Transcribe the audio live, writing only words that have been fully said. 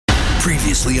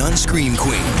Previously on Scream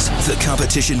Queens, the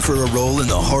competition for a role in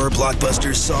the horror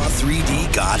blockbuster Saw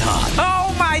 3D got hot.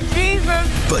 Oh my Jesus!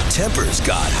 But tempers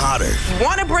got hotter.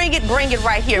 Want to bring it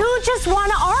right here. You just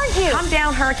want to argue. Calm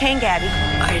down, Hurricane Gabby.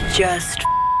 I just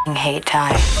hate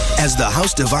Ty. As the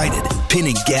house divided,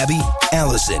 pinning Gabby,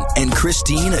 Allison, and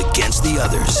Christine against the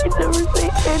others. I never say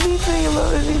anything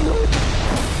about anything.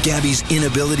 Gabby's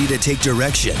inability to take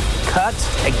direction. Cut,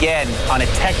 again, on a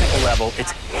technical level,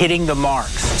 it's hitting the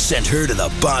marks. Sent her to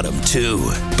the bottom,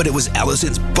 too. But it was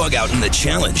Allison's bug out in the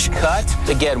challenge. Cut,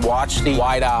 again, watch the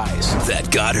wide eyes.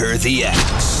 That got her the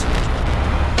axe.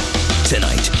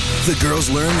 Tonight, the girls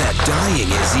learn that dying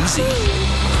is easy,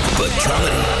 but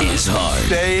comedy is hard.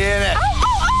 Stay in it.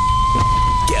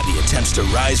 Gabby attempts to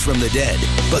rise from the dead,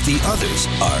 but the others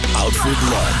are out for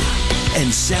blood.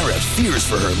 And Sarah fears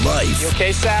for her life. You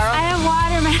okay, Sarah? I have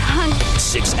watermelon.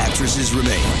 6 actresses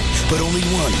remain, but only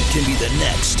one can be the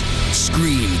next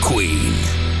Scream Queen.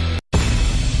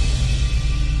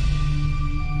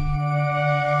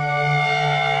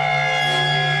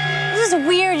 This is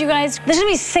weird, you guys. There's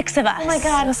gonna be 6 of us. Oh my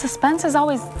God, the suspense is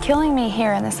always killing me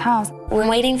here in this house. We're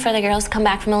waiting for the girls to come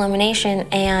back from elimination,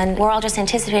 and we're all just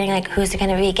anticipating, like, who's it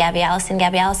gonna be? Gabby, Allison,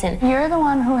 Gabby, Allison. You're the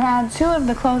one who had 2 of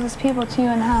the closest people to you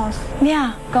in the house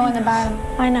Yeah, go in the bottom.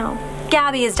 I know.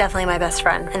 Gabby is definitely my best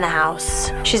friend in the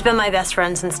house. She's been my best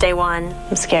friend since day one.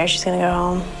 I'm scared she's gonna go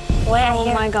home. Wait,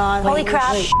 Oh my God. Holy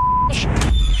crap.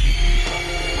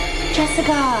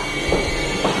 Jessica.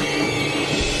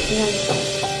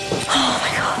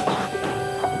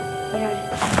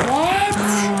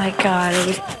 Oh my God, it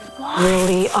was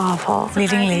really awful.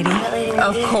 Leading lady.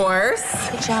 Of course.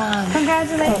 Good job.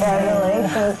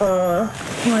 Congratulations.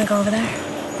 You wanna go over there?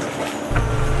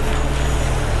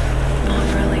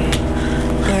 Not really.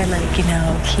 They're like, you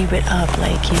know, keep it up,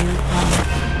 like you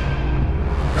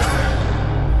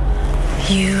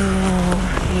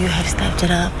have stepped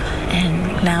it up,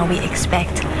 and now we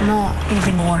expect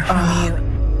even more from you.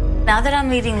 Now that I'm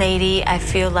leading lady, I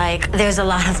feel like there's a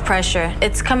lot of pressure.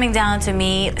 It's coming down to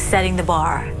me setting the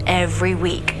bar every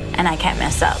week, and I can't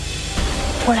mess up.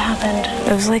 What happened?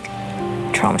 It was like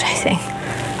traumatizing.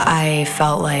 I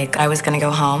felt like I was gonna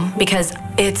go home because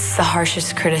it's the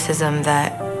harshest criticism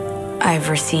that I've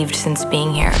received since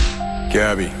being here.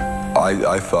 Gabby,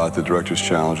 I thought the director's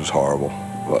challenge was horrible.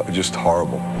 Just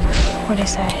horrible. What'd he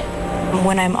say?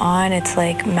 When I'm on, it's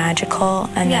like magical,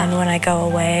 and then when I go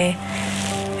away,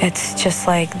 it's just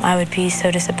like I would be so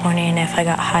disappointing if I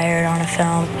got hired on a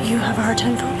film. You have a hard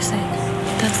time focusing.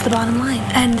 That's the bottom line.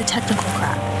 And the technical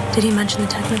crap. Did he mention the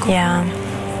technical crap?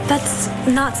 That's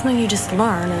not something you just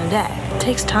learn in a day. It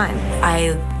takes time.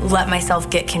 I let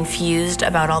myself get confused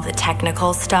about all the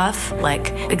technical stuff,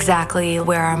 like exactly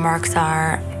where our marks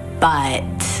are, but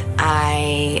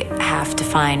I have to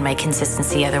find my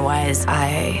consistency, otherwise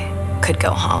I could go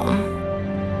home.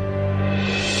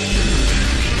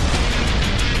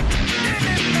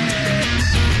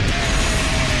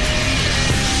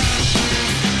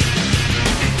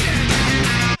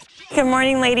 Good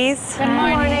morning, ladies. Good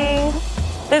morning.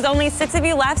 There's only 6 of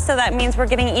you left, so that means we're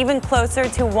getting even closer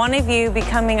to one of you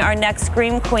becoming our next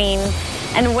Scream Queen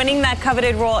and winning that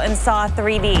coveted role in Saw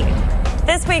 3D.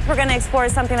 This week, we're going to explore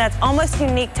something that's almost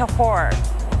unique to horror: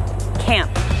 camp.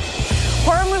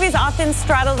 Horror movies often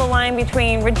straddle the line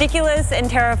between ridiculous and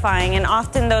terrifying, and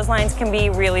often those lines can be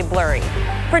really blurry.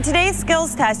 For today's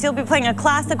skills test, you'll be playing a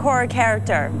classic horror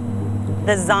character,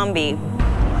 the zombie.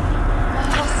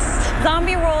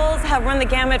 Zombie roles have run the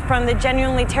gamut from the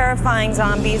genuinely terrifying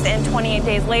zombies in 28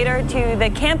 Days Later to the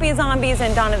campy zombies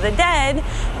in Dawn of the Dead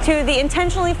to the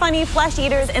intentionally funny flesh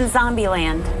eaters in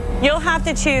Zombieland. You'll have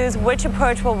to choose which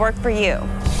approach will work for you.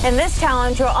 In this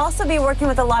challenge, you'll also be working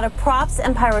with a lot of props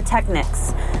and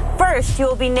pyrotechnics. First, you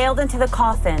will be nailed into the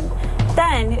coffin.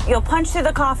 Then, you'll punch through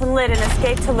the coffin lid and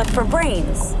escape to look for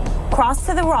brains. Cross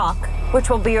to the rock, which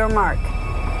will be your mark.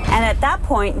 And at that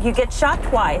point, you get shot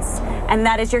twice, and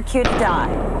that is your cue to die.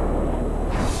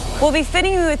 We'll be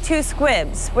fitting you with 2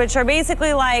 squibs, which are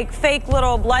basically like fake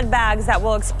little blood bags that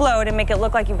will explode and make it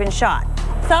look like you've been shot.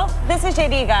 So, this is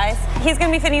JD, guys. He's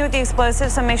going to be fitting you with the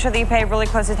explosives, so make sure that you pay really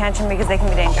close attention because they can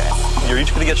be dangerous. You're each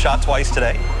going to get shot twice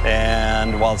today,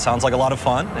 and while it sounds like a lot of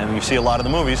fun, and you see a lot of the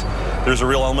movies, there's a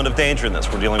real element of danger in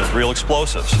this. We're dealing with real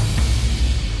explosives.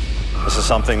 This is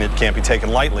something that can't be taken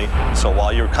lightly, so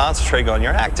while you're concentrating on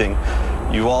your acting,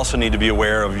 you also need to be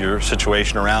aware of your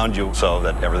situation around you so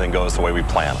that everything goes the way we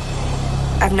plan.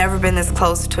 I've never been this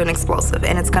close to an explosive,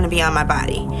 and it's gonna be on my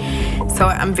body. So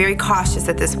I'm very cautious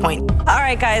at this point. All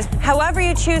right, guys, however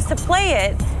you choose to play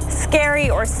it,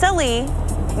 scary or silly,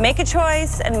 make a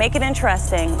choice and make it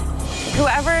interesting.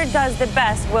 Whoever does the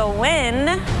best will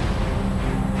win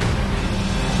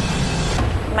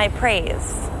my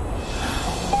praise.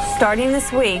 Starting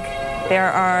this week,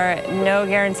 there are no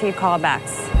guaranteed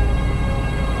callbacks.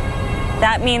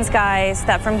 That means, guys,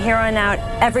 that from here on out,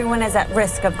 everyone is at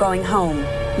risk of going home.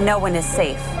 No one is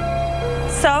safe.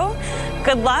 So,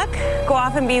 good luck. Go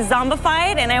off and be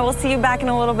zombified, and I will see you back in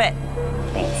a little bit.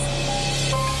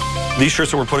 Thanks. These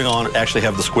shirts that we're putting on actually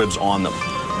have the squibs on them.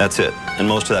 That's it. And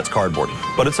most of that's cardboard.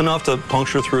 But it's enough to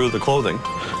puncture through the clothing.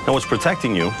 Now what's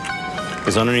protecting you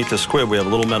is underneath the squib we have a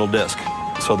little metal disc.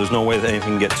 So there's no way that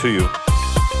anything can get to you.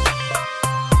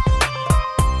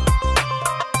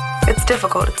 It's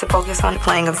difficult to focus on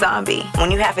playing a zombie.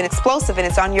 When you have an explosive and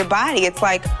it's on your body, it's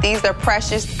like, these are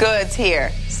precious goods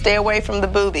here. Stay away from the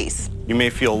boobies. You may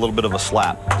feel a little bit of a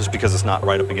slap just because it's not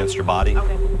right up against your body.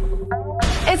 Okay.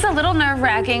 It's a little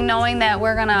nerve-wracking knowing that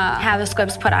we're gonna have the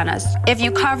squibs put on us. If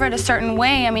you cover it a certain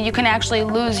way, I mean, you can actually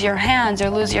lose your hands or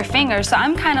lose your fingers. So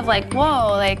I'm kind of like,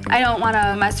 whoa, like, I don't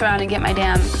wanna mess around and get my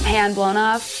damn hand blown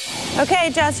off. Okay,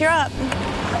 Jess, you're up.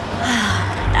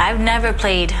 I've never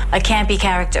played a campy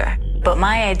character, but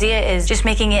my idea is just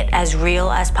making it as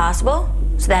real as possible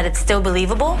so that it's still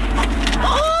believable.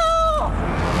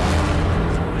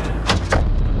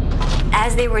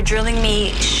 As they were drilling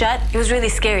me shut, it was really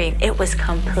scary. It was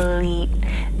complete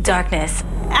darkness.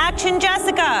 Action,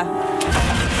 Jessica.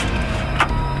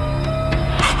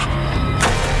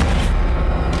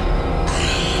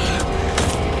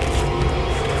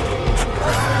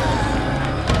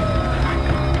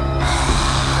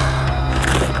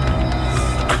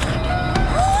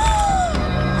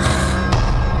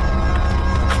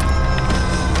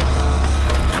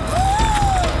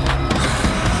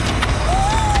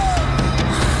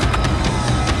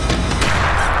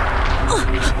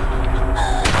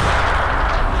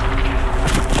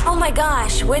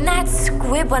 Gosh, when that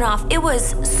squib went off, it was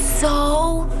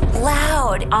so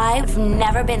loud. I've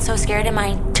never been so scared in my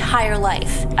entire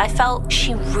life. I felt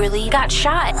she really got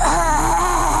shot.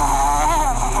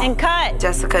 And cut.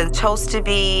 Jessica chose to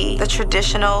be the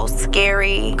traditional,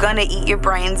 scary, gonna eat your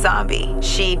brain zombie.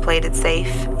 She played it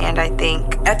safe, and I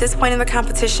think at this point in the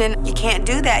competition, you can't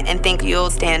do that and think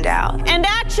you'll stand out. And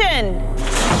action!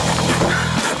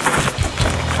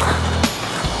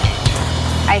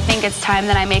 I think it's time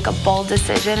that I make a bold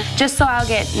decision just so I'll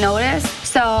get noticed.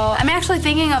 So I'm actually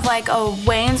thinking of like a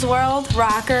Wayne's World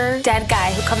rocker, dead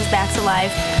guy who comes back to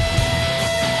life.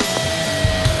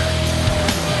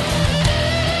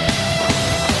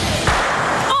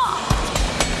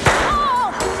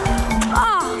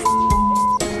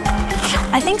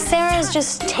 I think Sarah's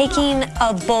just taking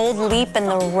a bold leap in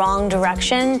the wrong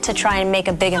direction to try and make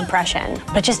a big impression,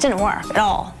 but it just didn't work at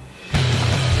all.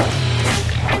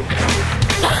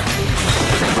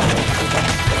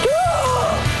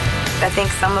 I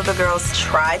think some of the girls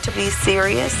tried to be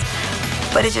serious,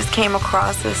 but it just came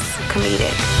across as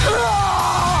comedic.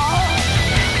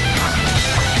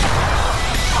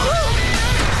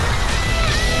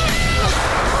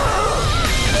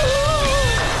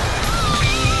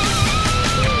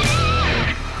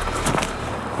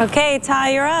 Okay,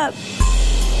 Ty, you're up.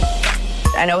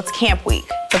 I know it's camp week,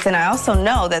 but then I also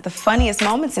know that the funniest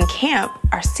moments in camp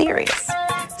are serious.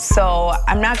 So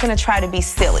I'm not gonna try to be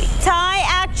silly. Ty,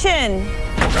 action!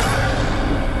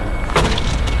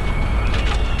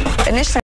 Initially,